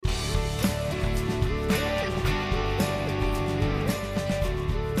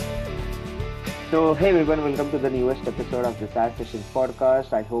So, hey everyone, welcome to the newest episode of the SaaS Sessions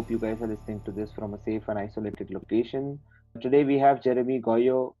podcast. I hope you guys are listening to this from a safe and isolated location. Today we have Jeremy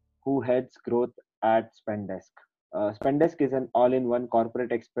Goillot, who heads growth at Spendesk. Spendesk is an all-in-one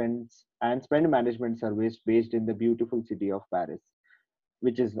corporate expense and spend management service based in the beautiful city of Paris,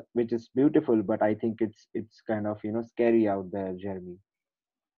 which is beautiful, but I think it's kind of scary out there, Jeremy.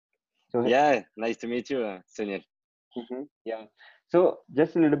 So Yeah, nice to meet you, Sunil. Yeah. So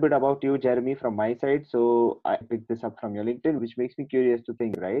just a little bit about you, Jeremy, from my side. So I picked this up from your LinkedIn, which makes me curious to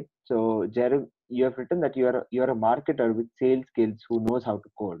think, right? So Jeremy, you have written that you're a marketer with sales skills who knows how to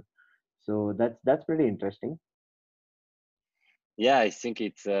code. So that's pretty interesting. Yeah, I think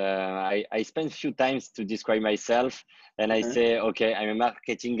I spend few times to describe myself and I Mhm. say, okay, I'm a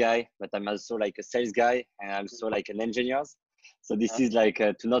marketing guy, but I'm also like a sales guy and I'm also like an engineer. So this is like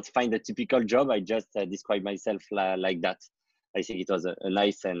to not find a typical job. I just describe myself like that. I think it was a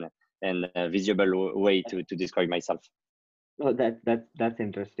nice and visible way to describe myself. Oh, that's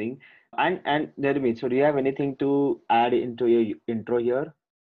interesting. And Jeremy, so do you have anything to add into your intro here?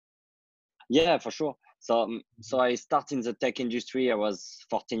 Yeah, for sure. So I started in the tech industry. I was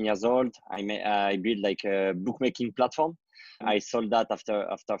 14 years old. I built like a bookmaking platform. I sold that after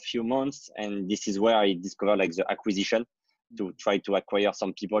a few months, and this is where I discovered like the acquisition to try to acquire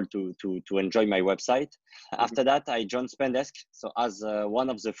some people to enjoy my website. After that, I joined Spendesk. So as one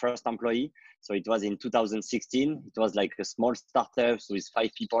of the first employee. So it was in 2016. It was like a small startup with 5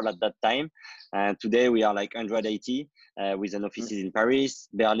 people at that time. And today we are like 180 with an offices in Paris,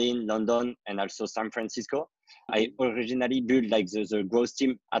 Berlin, London, and also San Francisco. I originally built like the growth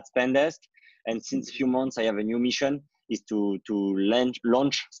team at Spendesk, and since few months I have a new mission is to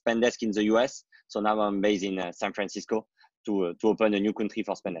launch Spendesk in the US. So now I'm based in San Francisco to open a new country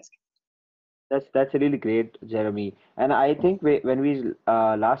for Spendesk. That's really great, Jeremy. And I think when we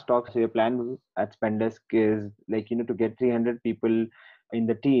last talked, so your plan at Spendesk is like to get 300 people in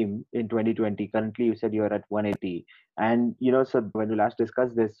the team in 2020. Currently, you said you're at 180. And so when we last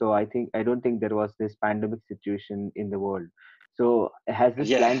discussed this, so I don't think there was this pandemic situation in the world. So has this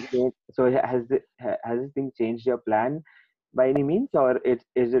Yeah. plan changed? So has this thing changed your plan by any means, or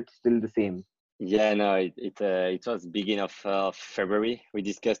is it still the same? Yeah, no, it was beginning of February. We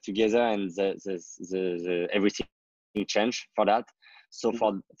discussed together, and the everything changed for that. So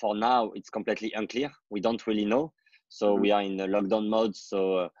for now, it's completely unclear. We don't really know. So Mhm. we are in the lockdown mode.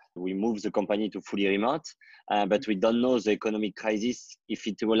 So we moved the company to fully remote, but we don't know the economic crisis if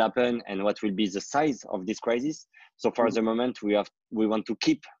it will happen and what will be the size of this crisis. So for the moment, we want to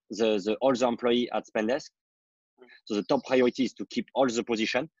keep the all the employee at Spendesk. So the top priority is to keep all the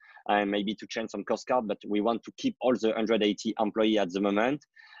position and maybe to change some cost card, but we want to keep all the 180 employee at the moment.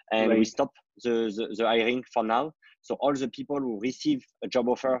 And we Right. stop the hiring for now. So all the people who receive a job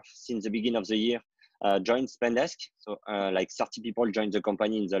offer since the beginning of the year joined Spendesk. So like 30 people joined the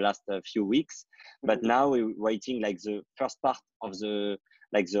company in the last few weeks. But now we're waiting like the first part of the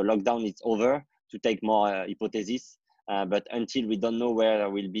lockdown is over to take more hypothesis. But until we don't know where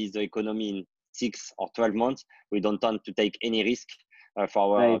will be the economy in 6 or 12 months, we don't want to take any risk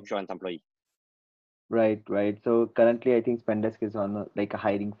for our Right. current employee. Right, right. So currently, I think Spendesk is on like a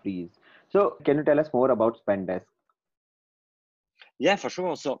hiring freeze. So can you tell us more about Spendesk? Yeah, for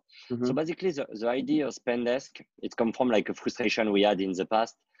sure. So Mm-hmm. basically, the idea of Spendesk, it come from like a frustration we had in the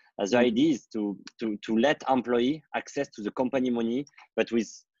past. The Mm-hmm. idea is to let employee access to the company money, but with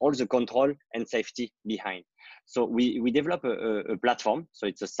all the control and safety behind. So we develop a platform. So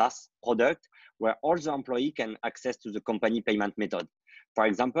it's a SaaS product where all the employee can access to the company payment method. For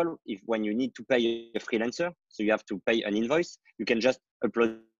example, if when you need to pay a freelancer, so you have to pay an invoice, you can just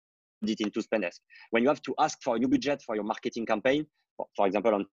upload it into Spendesk. When you have to ask for a new budget for your marketing campaign, for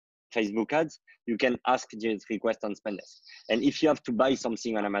example, on Facebook ads, you can ask this request on Spendesk. And if you have to buy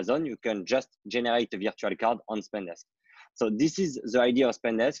something on Amazon, you can just generate a virtual card on Spendesk. So this is the idea of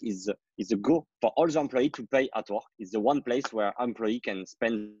Spendesk is a go for all the employee to pay at work. It's the one place where employee can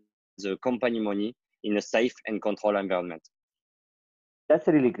spend the company money in a safe and controlled environment. That's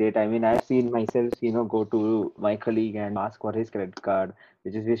really great. I mean, I've seen myself, go to my colleague and ask for his credit card,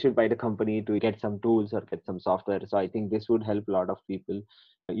 which is issued by the company to get some tools or get some software. So I think this would help a lot of people,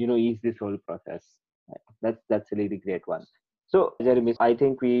 ease this whole process. That's a really great one. So Jeremy, I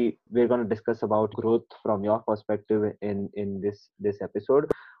think we're going to discuss about growth from your perspective in this episode.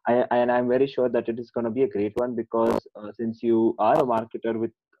 And I'm very sure that it is going to be a great one because since you are a marketer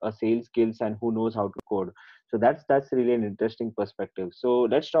with sales skills and who knows how to code, so that's really an interesting perspective. So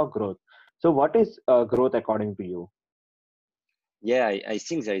let's talk growth. So what is growth according to you? Yeah, I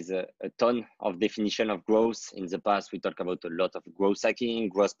think there is a ton of definition of growth. In the past, we talked about a lot of growth hacking,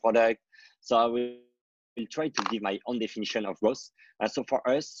 growth product. So I will try to give my own definition of growth. So for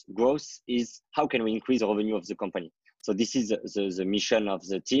us, growth is how can we increase the revenue of the company. So this is the mission of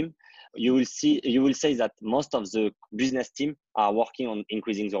the team. You will say that most of the business team are working on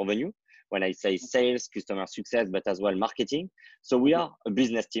increasing the revenue. When I say sales, customer success, but as well marketing. So we Mhm. are a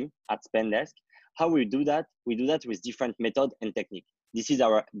business team at Spendesk. How we do that? We do that with different method and technique. This is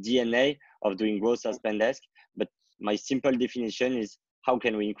our DNA of doing growth as Spendesk. But my simple definition is how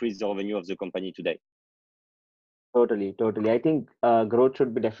can we increase the revenue of the company today? Totally, totally. I think growth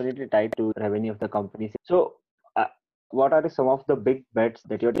should be definitely tied to revenue of the company. So, uh, what are some of the big bets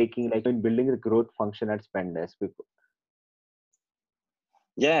that you're taking, like in building the growth function at Spendesk?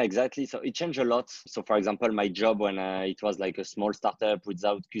 Yeah, exactly. So it changed a lot. So for example, my job when it was like a small startup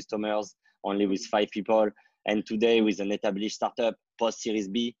without customers, only with 5 people, and today with an established startup post Series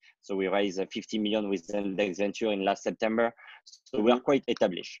B. So we raised 50 million with Index Venture in last September. So we are Mm-hmm. quite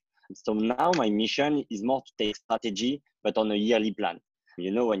established. So now my mission is more to take strategy, but on a yearly plan.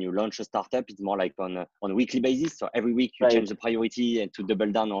 When you launch a startup, it's more like on a weekly basis. So every week you change Right, the priority and to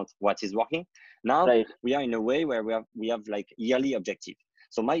double down on what is working. Now right. we are in a way where we have like yearly objective.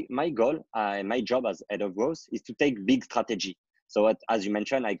 So my goal and my job as head of growth is to take big strategy. So as you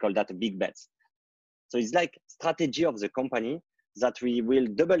mentioned, I call that a big bets. So it's like strategy of the company that we will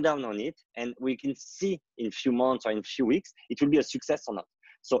double down on it, and we can see in few months or in few weeks it will be a success or not.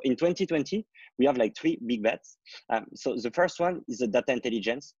 So in 2020, we have like three big bets. So the first one is the data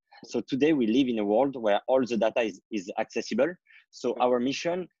intelligence. So today we live in a world where all the data is accessible. So our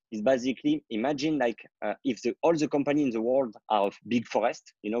mission is basically imagine like if all the company in the world are of big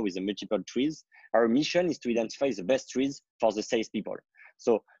forest, with the multiple trees. Our mission is to identify the best trees for the salespeople.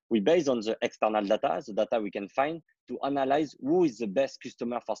 So we base on the external data, the data we can find, to analyze who is the best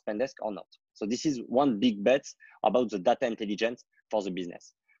customer for Spendesk or not. So this is one big bet about the data intelligence for the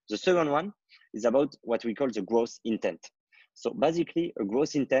business. The second one is about what we call the growth intent. So basically, a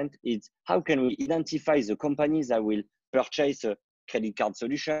growth intent is how can we identify the companies that will purchase a credit card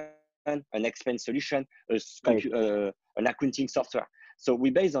solution, an expense solution, Right. an accounting software. So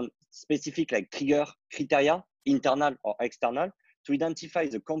we base on specific like trigger criteria, internal or external, to identify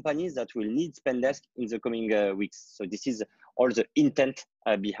the companies that will need Spendesk in the coming weeks. So this is all the intent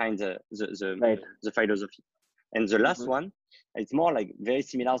behind Right. the philosophy. And the last Mm-hmm. one, it's more like very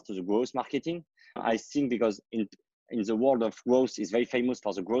similar to the growth marketing. I think because in the world of growth is very famous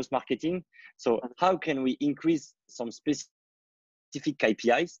for the growth marketing. So how can we increase some specific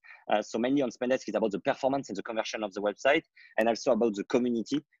KPIs? So mainly on Spendesk is about the performance and the conversion of the website, and also about the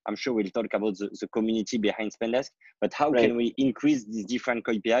community. I'm sure we'll talk about the community behind Spendesk, but how can we Right. increase these different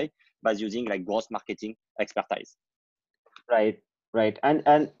KPI by using like growth marketing expertise? Right. Right.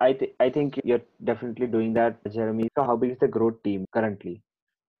 And I think you're definitely doing that, Jeremy. So, how big is the growth team currently?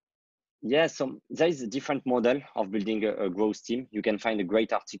 Yeah, so there is a different model of building a growth team. You can find a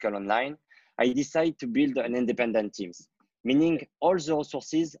great article online. I decided to build an independent teams, meaning all the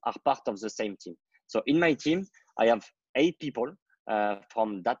resources are part of the same team. So in my team, I have 8 people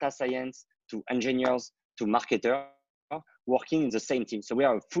from data science to engineers to marketer working in the same team. So we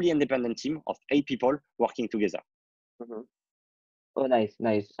are a fully independent team of 8 people working together. Mhm. Oh, nice,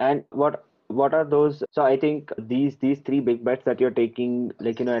 nice. And what are those? So I think these three big bets that you're taking,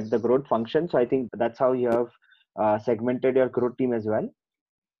 like at the growth function. So I think that's how you have segmented your growth team as well.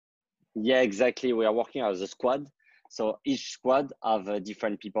 Yeah, exactly. We are working as a squad. So each squad have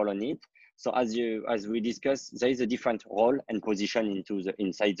different people on it. So as we discussed, there is a different role and position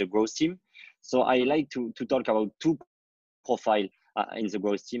inside the growth team. So I Mhm. like to talk about two profile in the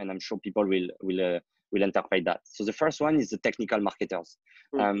growth team, and I'm sure people will interpret that. So the first one is the technical marketers.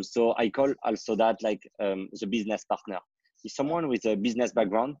 Mhm. So I call also that like the business partner. Is someone with a business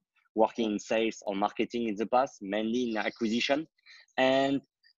background working in sales or marketing in the past, mainly in acquisition, and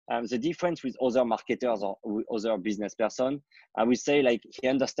the difference with other marketers or with other business person, I would say like he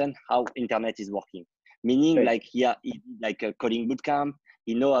understands how internet is working. Meaning Right. like he did like a coding bootcamp,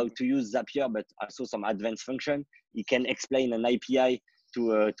 he know how to use Zapier, but also some advanced function. He can explain an API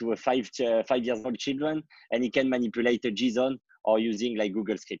to a 5 years old children, and he can manipulate a JSON or using like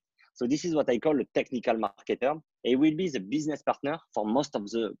Google Script. So this is what I call a technical marketer. He will be the business partner for most of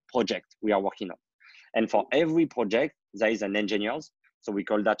the project we are working on. And for every project, there is an engineers. So we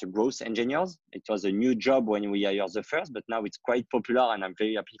call that a growth engineers. It was a new job when we hired the first, but now it's quite popular and I'm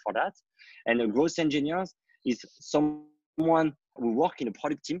very happy for that. And a growth engineers is someone who worked in a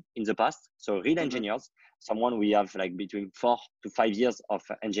product team in the past. So real Mhm. engineers, someone we have like between 4 to 5 years of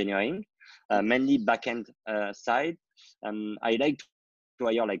engineering. mainly backend side. I like to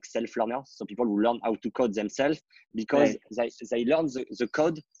hire like self-learners, so people who learn how to code themselves because Right. they learn the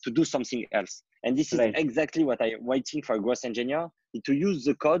code to do something else. And this is Right. exactly what I'm waiting for a growth engineer, to use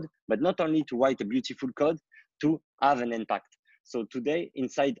the code, but not only to write a beautiful code, to have an impact. So today,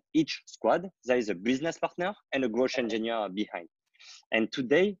 inside each squad, there is a business partner and a growth engineer behind. And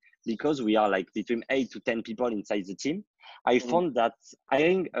today, because we are like between 8 to 10 people inside the team, I found that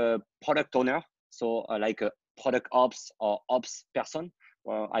hiring a product owner, so like a product ops or ops person,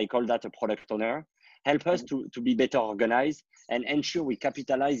 I call that a product owner, help us to be better organized and ensure we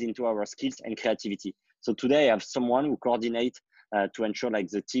capitalize into our skills and creativity. So today I have someone who coordinates to ensure like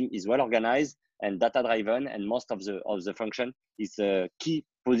the team is well organized and data driven, and most of the function is a key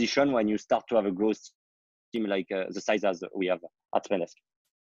position when you start to have a growth team like the size as we have at Spendesk.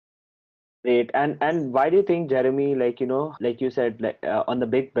 Great. And why do you think, Jeremy, like you said, on the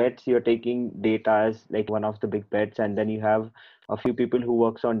big bets, you're taking data as like one of the big bets, and then you have a few people who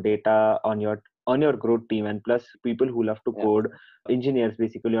works on data on your growth team, and plus people who love to Yeah. code, engineers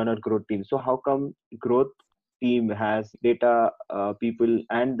basically on our growth team. So how come growth team has data people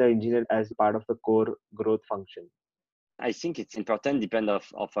and the engineer as part of the core growth function? I think it's important, depend of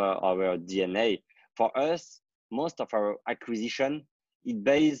our DNA. For us, most of our acquisition is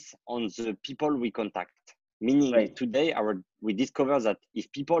based on the people we contact. Meaning Right. today, we discover that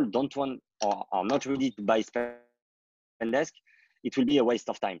if people don't want or are not ready to buy Spendesk, it will be a waste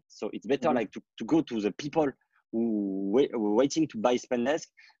of time. So it's better like to go to the people who waiting to buy Spendesk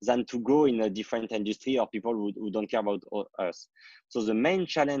than to go in a different industry or people who don't care about us. So the main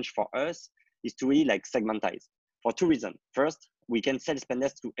challenge for us is to really like segmentize for two reasons. First, we can sell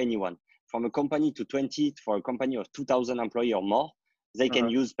Spendesk to anyone, from a company to 20, for a company of 2,000 employees or more, they can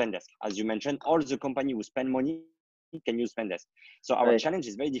Uh-huh. use Spendesk. As you mentioned, all the company who spend money can use Spendesk. So our challenge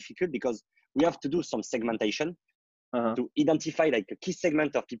Right. is very difficult because we have to do some segmentation to Uh-huh. identify like a key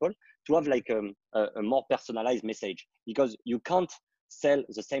segment of people, to have like a more personalized message, because you can't sell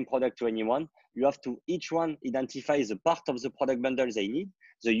the same product to anyone. You have to each one identify the part of the product bundle they need,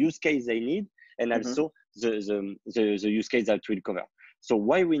 the use case they need, and Mm-hmm. also the use case that will cover. So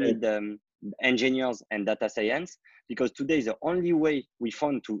why we Right. need engineers and data science? Because today the only way we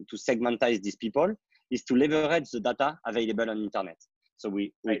found to segmentize these people is to leverage the data available on internet. So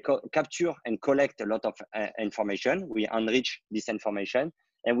we Right. capture and collect a lot of information. We enrich this information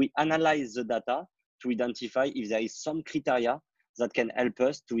and we analyze the data to identify if there is some criteria that can help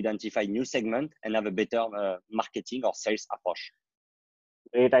us to identify new segment and have a better marketing or sales approach.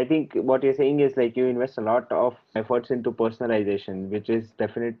 Great. I think what you're saying is like you invest a lot of efforts into personalization, which is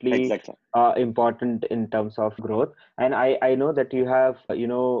definitely Exactly. important in terms of growth. And I know that you have,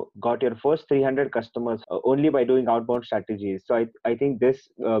 got your first 300 customers only by doing outbound strategies. So I think this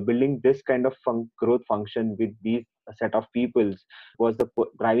building this kind of growth function with these set of peoples was the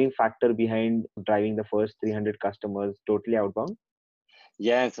driving factor behind driving the first 300 customers totally outbound.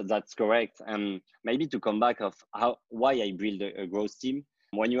 Yes, that's correct. Maybe to come back of why I build a growth team.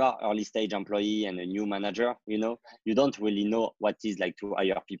 When you are early stage employee and a new manager, you don't really know what is like to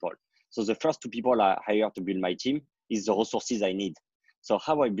hire people. So the first two people I hire to build my team is the resources I need. So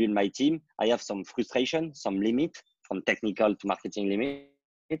how I build my team, I have some frustration, some limit, from technical to marketing limit,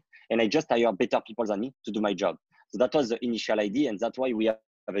 and I just hire better people than me to do my job. So that was the initial idea, and that's why we have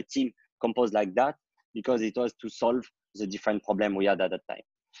a team composed like that, because it was to solve the different problem we had at that time.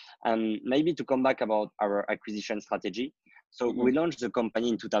 And maybe to come back about our acquisition strategy. So we Mhm. launched the company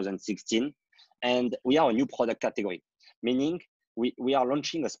in 2016, and we are a new product category, meaning we are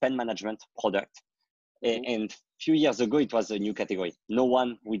launching a spend management product. Mhm. And few years ago, it was a new category.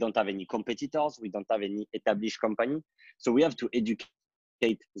 We don't have any competitors, we don't have any established company. So we have to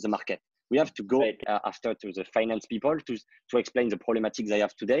educate the market. We have to go Right. after to the finance people to explain the problematic they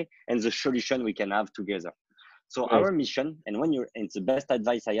have today and the solution we can have together. So Right. our mission, and the best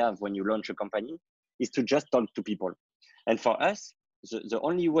advice I have when you launch a company, is to just talk to people. And for us, the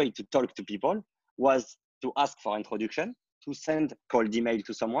only way to talk to people was to ask for introduction, to send cold email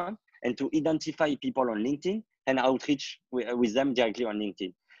to someone, and to identify people on LinkedIn and outreach with them directly on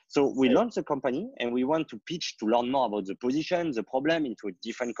LinkedIn. So we Right. launched the company and we want to pitch to learn more about the position, the problem into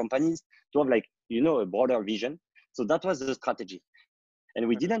different companies, to have like, a broader vision. So that was the strategy. And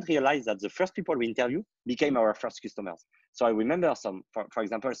we didn't realize that the first people we interview became our first customers. So I remember for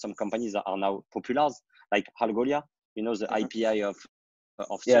example, some companies that are now popular, like Goillot, the Mhm. IPI of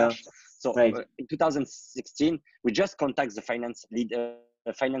search. Yeah. So Right. in 2016, we just contact the finance lead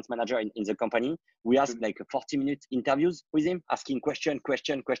finance manager in the company. We asked like 40-minute interviews with him, asking question.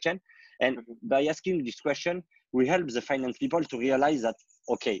 And by asking this question, we help the finance people to realize that,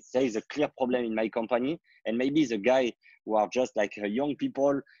 okay, there is a clear problem in my company. And maybe the guy who are just like young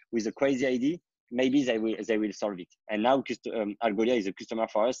people with a crazy idea, maybe they will solve it. And now Algolia is a customer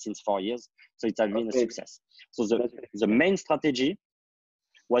for us since 4 years. So it has been a success. So the main strategy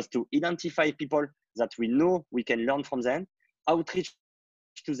was to identify people that we know we can learn from them, outreach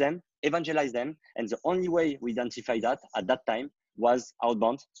to them, evangelize them. And the only way we identify that at that time was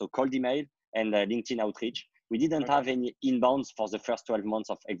outbound, so cold email and LinkedIn outreach. We didn't have any inbounds for the first 12 months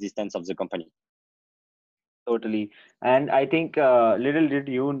of existence of the company. Totally. And I think little did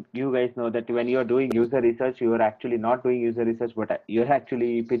you guys know that when you're doing user research, you're actually not doing user research, but you're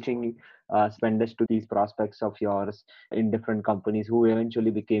actually pitching Spendesk to these prospects of yours in different companies who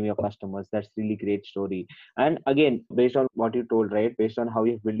eventually became your customers. That's really great story. And again, based on what you told, right, based on how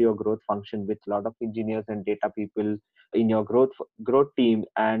you build your growth function with a lot of engineers and data people in your growth team,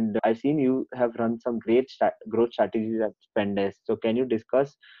 and I've seen you have run some great growth strategies at Spendesk. So can you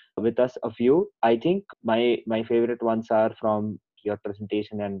discuss with us a few? I think my favorite ones are from your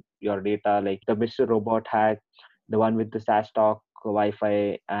presentation and your data, like the Mr. Robot hack, the one with the SaaS talk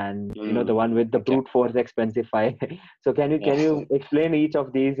Wi-Fi, and the one with the brute force Expensify. So can you explain each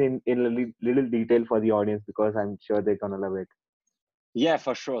of these in little detail for the audience, because I'm sure they're gonna love it. Yeah,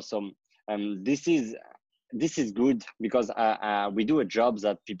 for sure. So this is good because we do a job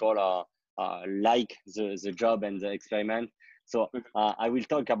that people like the job and the experiment. So I will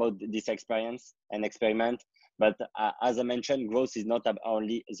talk about this experience and experiment. But as I mentioned, growth is not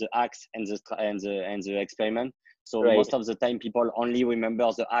only the acts and the experiment. So most of the time, people only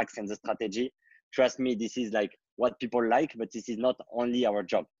remember the acts and the strategy. Trust me, this is like what people like, but this is not only our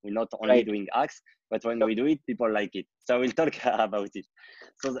job. We're not only doing acts, but when we do it, people like it. So we'll talk about it.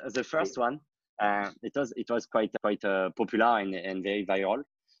 So the first one, it was quite popular and very viral.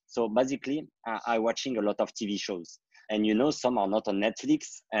 So basically, I watching a lot of TV shows, and some are not on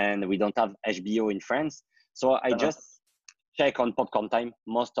Netflix, and we don't have HBO in France. So I just check on Popcorn Time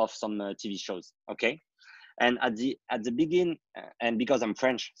most of some TV shows. Okay. And at the beginning, and because I'm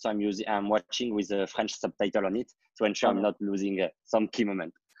French, so I'm watching with a French subtitle on it to ensure I'm not losing some key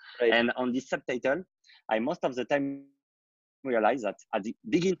moment. And on this subtitle, I most of the time realize that at the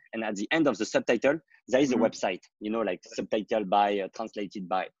beginning and at the end of the subtitle, there is a website, like subtitle by, translated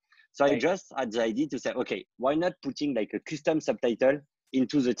by. So I just had the idea to say, okay, why not putting like a custom subtitle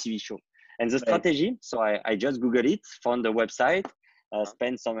into the TV show? And the strategy, so I just Googled it, found the website,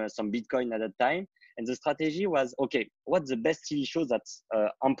 spent some Bitcoin at that time. And the strategy was, okay, what's the best TV show that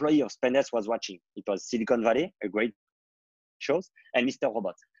employee of Spendesk was watching? It was Silicon Valley, a great show, and Mr.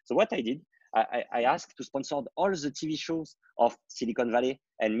 Robot. So what I did, I asked to sponsor all the TV shows of Silicon Valley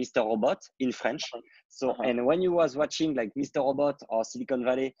and Mr. Robot in French. So, and when you was watching like Mr. Robot or Silicon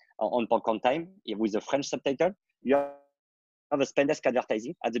Valley on Popcorn Time with a French subtitle, you have a Spendesk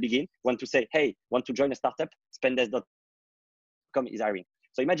advertising at the beginning. Want to say, hey, want to join a startup? Spendesk.com is hiring.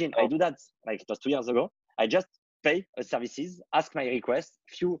 So imagine I do that, like it was 2 years ago. I just pay a services, ask my request,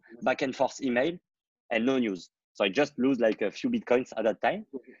 few back and forth email, and no news. So I just lose like a few Bitcoins at that time.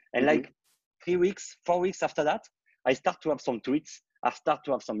 And like 3 weeks, 4 weeks after that, I start to have some tweets. I start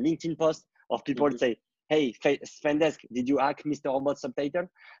to have some LinkedIn posts of people say, hey, Spendesk, did you hack Mr. Robot subtitle?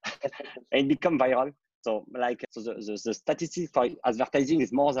 And it become viral. So like, so the statistics for advertising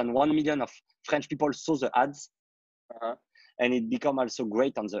is more than 1 million of French people saw the ads. And it become also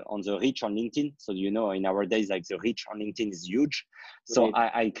great on the reach on LinkedIn. So, in our days, like the reach on LinkedIn is huge. So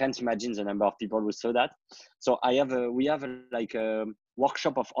I can't imagine the number of people who saw that. So we have like a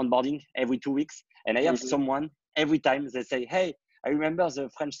workshop of onboarding every 2 weeks. And I have someone every time they say, hey, I remember the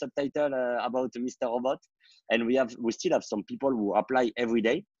French subtitle about Mr. Robot. And we still have some people who apply every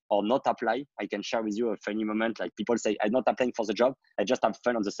day or not apply. I can share with you a funny moment. Like people say, I'm not applying for the job. I just have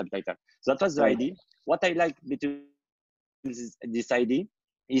fun on the subtitle. So that was the idea. What I like between this idea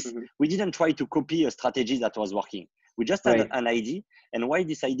is we didn't try to copy a strategy that was working. We just had an idea, and why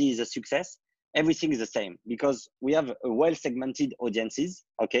this idea is a success, everything is the same because we have a well-segmented audiences.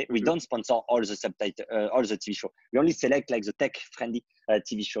 Okay, we don't sponsor all the TV show. We only select like the tech-friendly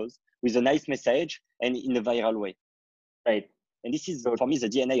TV shows with a nice message and in a viral way. And this is for me the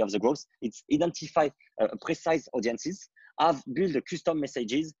DNA of the growth. It's identify precise audiences, have build the custom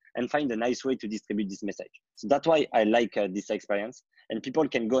messages, and find a nice way to distribute this message. So that's why I like this experience. And people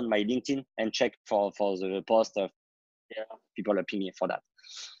can go on my LinkedIn and check for the post of people opinion for that.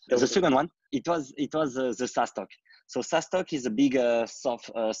 The second one, it was the SaaS Talk. So SaaS Talk is a big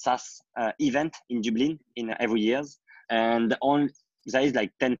SaaS event in Dublin in every year. And there is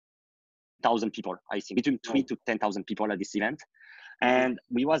like 10,000 people, I think, between 3 to 10,000 people at this event. And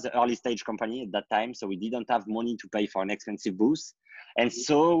we was an early stage company at that time, so we didn't have money to pay for an expensive booth. And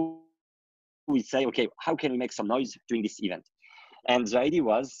so we say, okay, how can we make some noise during this event? And the idea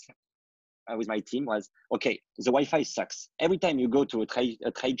was, with my team was, okay, the Wi-Fi sucks. Every time you go to a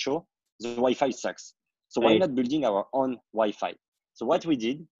trade show, the Wi-Fi sucks. So why Right. not building our own Wi-Fi? So what we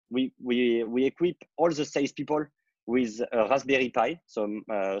did, we equip all the salespeople with a Raspberry Pi, so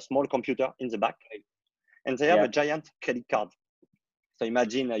a small computer in the back, and they have Yeah. a giant credit card. So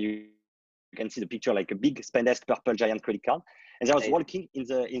imagine you can see the picture like a big Spendesk purple giant credit card, and they was walking Right.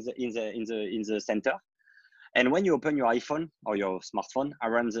 in the center. And when you open your iPhone or your smartphone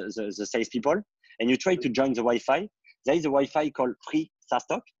around the salespeople and you try to join the Wi-Fi, there is a Wi-Fi called Free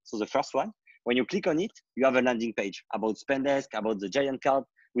SaaStock. So the first one, when you click on it, you have a landing page about Spendesk, about the giant card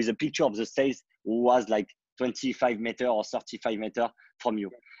with a picture of the sales who was like 25 meter or 35 meter from you.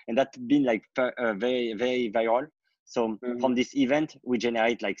 And that's been like very, very viral. So Mm-hmm. from this event, we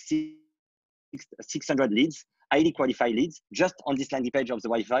generate like 600 leads, highly qualified leads, just on this landing page of the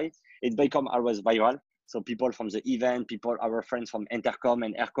Wi-Fi. It become always viral. So people from the event, people, our friends from Intercom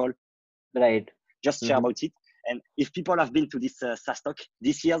and Aircall, just share Right. about it. Mm-hmm. And if people have been to this SaaStock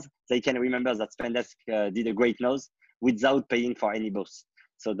this year, they can remember that Spendesk did a great nose without paying for any booth.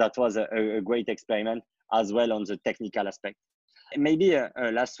 So that was a great experiment as well on the technical aspect. Maybe a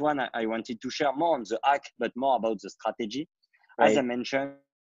last one I wanted to share more on the hack, but more about the strategy. As I Right. mentioned,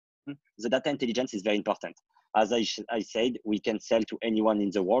 the data intelligence is very important. As I said, we can sell to anyone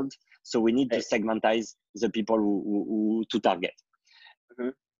in the world. So we need to Right. segmentize the people who to target. Mm-hmm.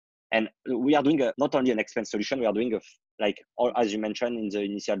 And we are doing not only an expense solution, we are doing like all, as you mentioned in the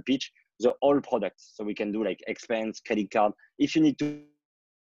initial pitch, the all products. So we can do like expense, credit card. If you need to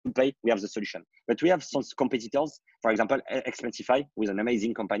pay, we have the solution. But we have some competitors. For example, Expensify, with an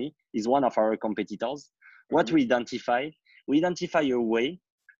amazing company, is one of our competitors. What Mm-hmm. we identify a way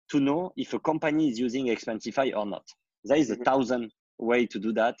to know if a company is using Expensify or not. There is a Mm-hmm. thousand way to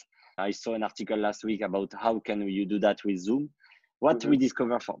do that. I saw an article last week about how can you do that with Zoom. What Mm-hmm. we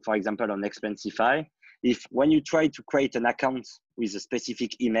discover, for example, on Expensify, if when you try to create an account with a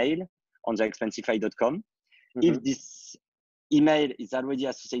specific email on the expensify.com, Mm-hmm. if this email is already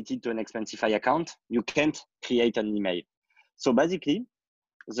associated to an Expensify account, you can't create an email. So basically,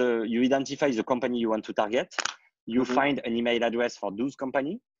 you identify the company you want to target, you Mm-hmm. find an email address for those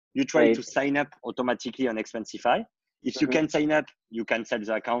company, you try to Right. sign up automatically on Expensify. If you Mm-hmm. can sign up, you cancel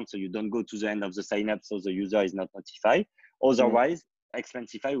the account so you don't go to the end of the sign up so the user is not notified. Mm-hmm. Otherwise,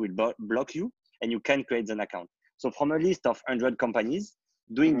 Expensify will block you and you can create an account. So from a list of 100 companies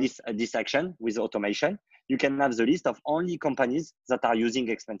doing Mm-hmm. this action with automation, you can have the list of only companies that are using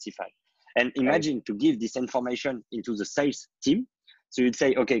Expensify. And Right. imagine to give this information into the sales team. So you'd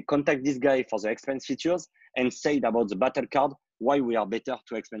say, okay, contact this guy for the expense features and say about the battle card, why we are better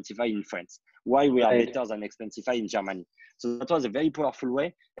to Expensify in France, why we are Right. better than Expensify in Germany. So that was a very powerful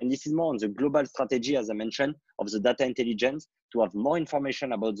way. And this is more on the global strategy, as I mentioned, of the data intelligence to have more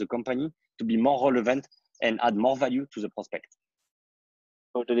information about the company, to be more relevant and add more value to the prospect.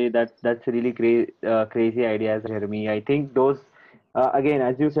 Totally, that's a really crazy ideas, Jeremy. I think those again,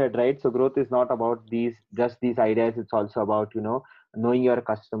 as you said, right? So growth is not about these ideas. It's also about knowing your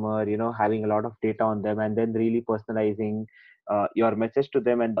customer, having a lot of data on them, and then really personalizing your message to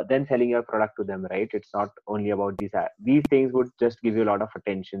them, and then selling your product to them, right? It's not only about these things would just give you a lot of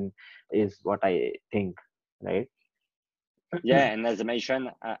attention, is what I think, right? Yeah, and as I mentioned,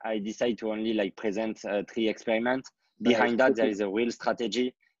 I decided to only like present 3 experiments. Right. Behind that, there is a real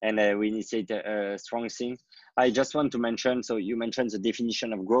strategy, and we initiate a strong thing. I just want to mention. So you mentioned the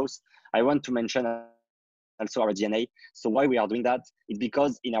definition of growth. I want to mention also our DNA. So why we are doing that? It's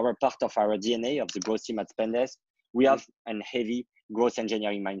because in our part of our DNA of the growth team at Spendesk, we have an heavy growth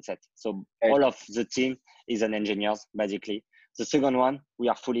engineering mindset. So all Right. of the team is an engineers basically. The second one, we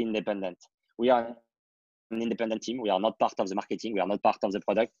are fully independent. We are an independent team. We are not part of the marketing. We are not part of the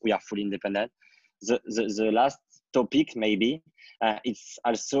product. We are fully independent. The last topic maybe it's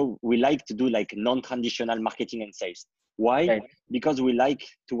also we like to do like non-traditional marketing and sales. Why? Right. Because we like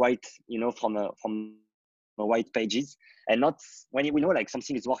to write from a white pages and not when we know like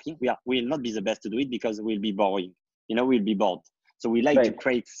something is working we will not be the best to do it because we'll be boring, we'll be bored. So we like to Right.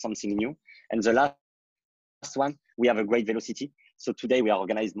 create something new. And the last one, we have a great velocity. So today we are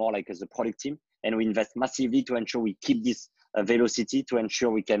organized more like as a product team, and we invest massively to ensure we keep this velocity, to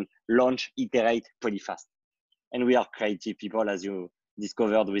ensure we can launch, iterate pretty fast. And we are creative people, as you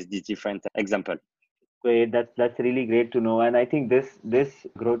discovered with this different example. Great. That's really great to know. And I think this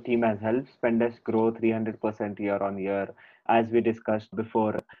growth team has helped Spendesk grow 300% year on year. as we discussed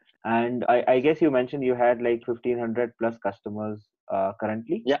before. And I guess you mentioned you had like 1,500 plus customers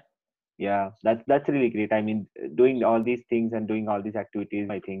currently. Yeah. Yeah, that's really great. I mean, doing all these things and doing all these activities,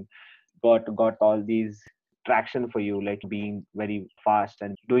 I think got all these traction for you, like being very fast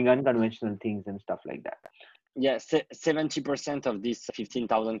and doing unconventional things and stuff like that. Yeah, 70% of these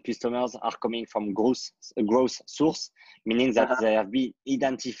 15,000 customers are coming from growth source, meaning that Uh-huh. they have been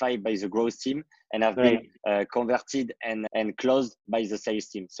identified by the growth team and have been Right. converted and closed by the sales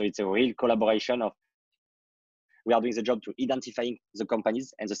team. So it's a real collaboration of we are doing the job to identifying the companies and the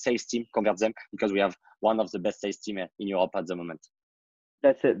sales team convert them because we have one of the best sales team in Europe at the moment.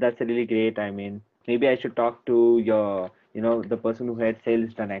 That's a really great. I mean, maybe I should talk to your, the person who had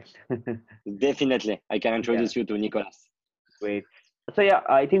sales the next. Definitely, I can Yeah, introduce you to Nicolas. great. So yeah,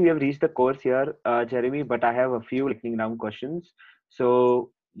 I think we have reached the course here, Jeremy, but I have a few lightning round questions.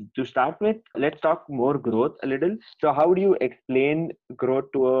 So to start with, let's talk more growth a little. So how do you explain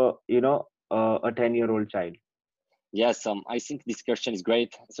growth to a 10-year-old child? Yes, I think this question is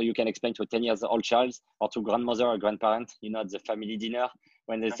great. So you can explain to a 10 years old child or to grandmother or grandparent, at the family dinner,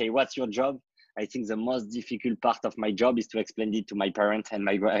 when they say, "What's your job?" I think the most difficult part of my job is to explain it to my parents and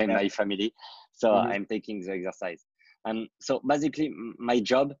and Yeah. my family. So Mm-hmm. I'm taking the exercise. So basically, my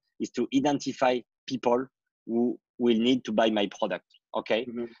job is to identify people who will need to buy my product. Okay.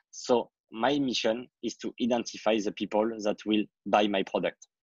 Mm-hmm. So my mission is to identify the people that will buy my product.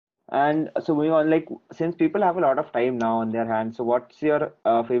 And so moving on, like since people have a lot of time now on their hands, so what's your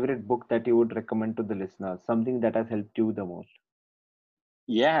favorite book that you would recommend to the listeners? Something that has helped you the most.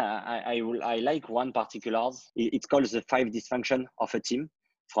 Yeah, I like one particular. It's called The Five Dysfunction of a Team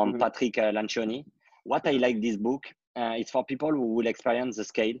from Mm-hmm. Patrick Lancioni. What I Mm-hmm. like this book, it's for people who will experience the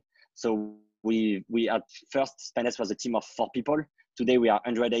scale. So we at first Spendesk was a team of 4 people. Today we are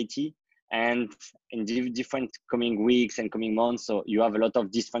 180, and in different coming weeks and coming months, so you have a lot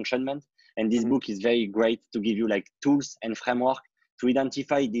of dysfunctionment. And this Mm-hmm. book is very great to give you like tools and framework to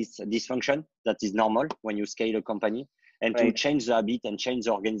identify this dysfunction that is normal when you scale a company and to Right. change the habit and change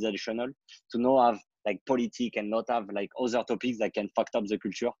the organizational to not have like politic and not have like other topics that can fuck up the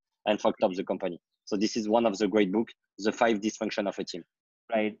culture and fuck up the company. So this is one of the great book, The Five Dysfunction of a Team.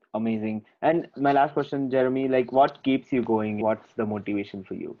 Right. Amazing. And my last question, Jeremy, like what keeps you going? What's the motivation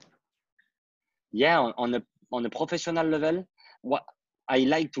for you? Yeah, on a professional level, what I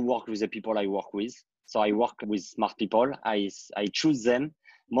like to work with the people I work with. So I work with smart people. I choose them.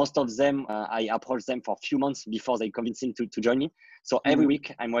 Most of them, I approach them for a few months before they convince him to join me. So every Mm-hmm.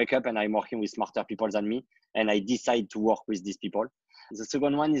 week I wake up and I'm working with smarter people than me, and I decide to work with these people. The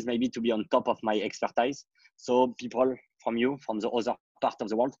second one is maybe to be on top of my expertise. So people from you, from the other part of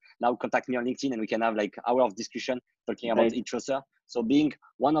the world, now contact me on LinkedIn and we can have like hour of discussion talking about Right. each other. So being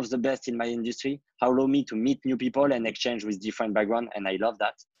one of the best in my industry allow me to meet new people and exchange with different background, and I love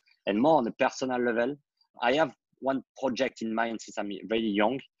that. And more on a personal level, I have one project in mind since I'm very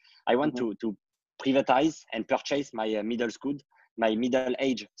young. I want Mm-hmm. to privatize and purchase my my middle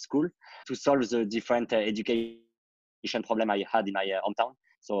age school to solve the different education problem I had in my hometown.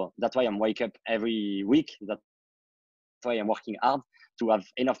 So that's why I'm wake up every week. That's why I'm working hard to have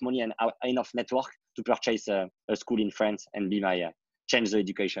enough money and enough network to purchase a school in France and be my change the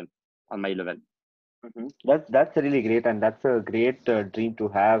education on my level. Mm-hmm. That's really great, and that's a great dream to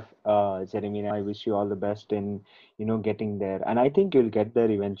have, Jeremy. I wish you all the best in, getting there, and I think you'll get there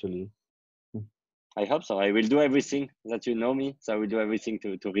eventually. Mm. I hope so. I will do everything that you know me, so I will do everything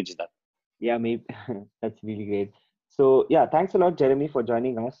to reach that. Yeah, maybe that's really great. So yeah, thanks a lot, Jeremy, for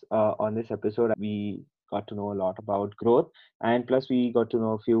joining us on this episode. We got to know a lot about growth, and plus we got to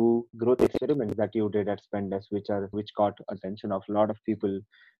know a few growth experiments that you did at Spendesk, which caught attention of a lot of people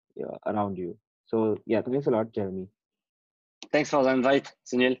around you. So yeah, thanks a lot, Jeremy. Thanks for the invite,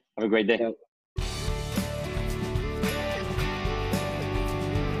 Sunil. Have a great day. Yeah,